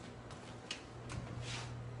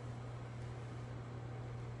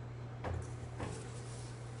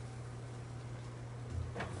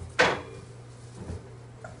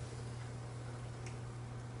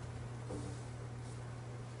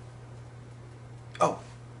Oh,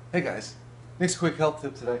 hey guys. Next quick health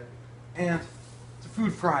tip today. And it's a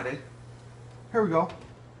Food Friday. Here we go.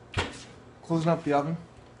 Closing up the oven.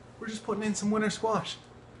 We're just putting in some winter squash.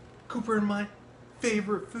 Cooper and my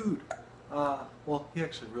favorite food. Well, he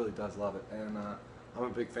actually really does love it. And I'm a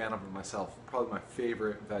big fan of it myself. Probably my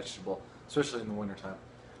favorite vegetable, especially in the wintertime.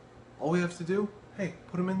 All we have to do, hey,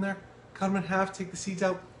 put them in there, cut them in half, take the seeds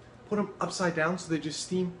out, put them upside down so they just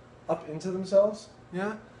steam up into themselves.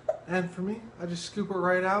 Yeah? And for me, I just scoop it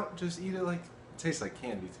right out, just eat it like, it tastes like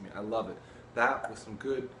candy to me. I love it. That with some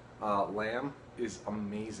good lamb is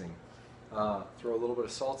amazing. Throw a little bit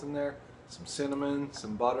of salt in there, some cinnamon,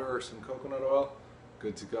 some butter, or some coconut oil.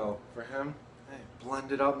 Good to go. For him, hey,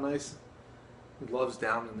 blend it up nice. He loves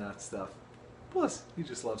downing that stuff. Plus, he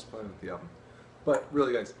just loves playing with the oven. But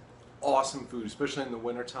really guys, awesome food, especially in the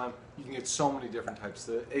wintertime. You can get so many different types,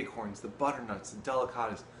 the acorns, the butternuts, the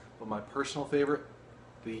delicatas. But my personal favorite,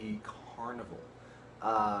 the carnival.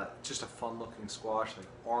 Just a fun looking squash, like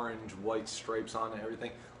orange, white stripes on it,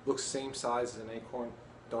 everything. Looks same size as an acorn.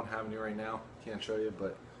 Don't have any right now, can't show you,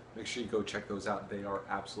 but make sure you go check those out. They are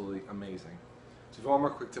absolutely amazing. So if you want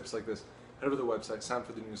more quick tips like this, head over to the website, sign up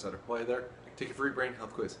for the newsletter. While you're there, take a free brain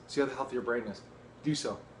health quiz. See how the healthier your brain is. Do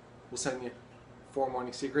so. We'll send you 4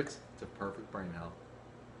 morning secrets to perfect brain health.